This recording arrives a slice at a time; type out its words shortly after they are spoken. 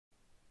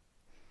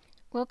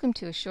Welcome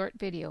to a short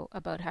video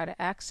about how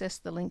to access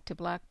the link to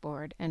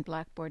Blackboard and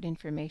Blackboard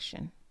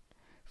information.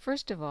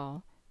 First of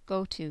all,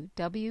 go to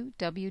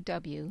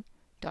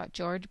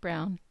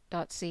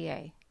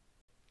www.georgebrown.ca.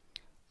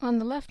 On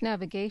the left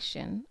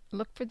navigation,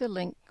 look for the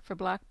link for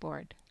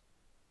Blackboard.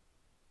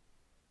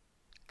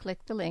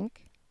 Click the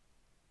link,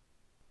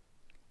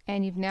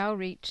 and you've now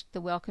reached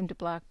the Welcome to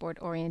Blackboard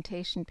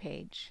Orientation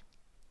page.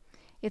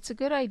 It's a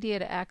good idea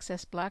to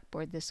access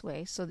Blackboard this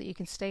way so that you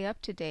can stay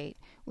up to date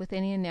with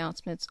any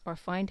announcements or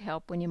find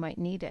help when you might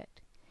need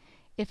it.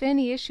 If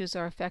any issues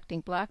are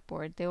affecting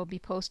Blackboard, they will be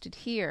posted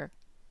here,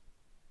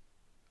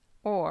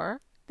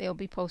 or they will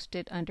be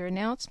posted under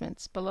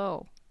Announcements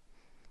below,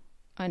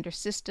 under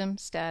System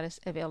Status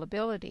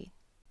Availability.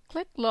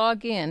 Click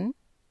Log In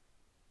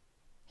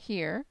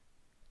here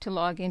to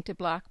log into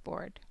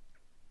Blackboard.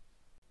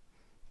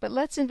 But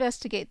let's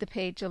investigate the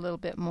page a little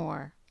bit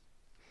more.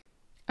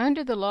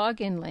 Under the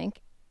login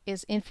link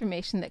is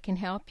information that can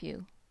help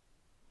you.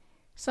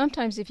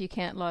 Sometimes if you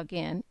can't log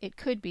in, it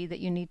could be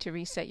that you need to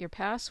reset your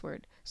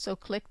password, so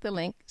click the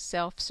link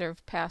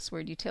Self-Serve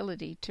Password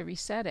Utility to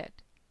reset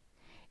it.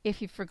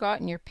 If you've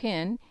forgotten your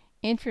PIN,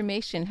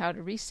 information how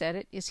to reset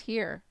it is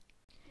here.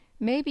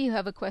 Maybe you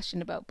have a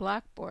question about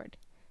Blackboard.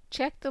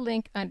 Check the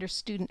link under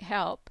Student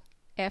Help,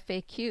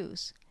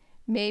 FAQs.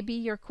 Maybe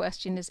your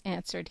question is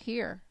answered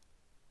here.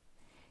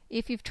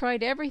 If you've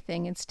tried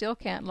everything and still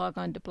can't log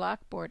on to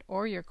Blackboard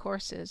or your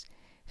courses,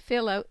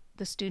 fill out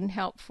the Student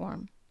Help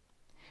form.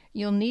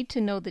 You'll need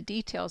to know the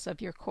details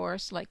of your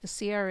course, like the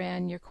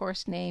CRN, your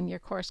course name, your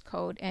course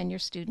code, and your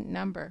student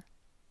number.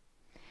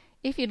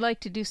 If you'd like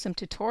to do some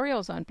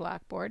tutorials on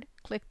Blackboard,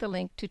 click the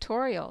link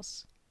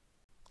Tutorials.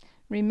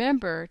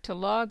 Remember to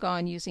log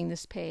on using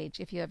this page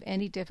if you have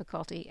any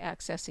difficulty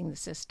accessing the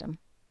system.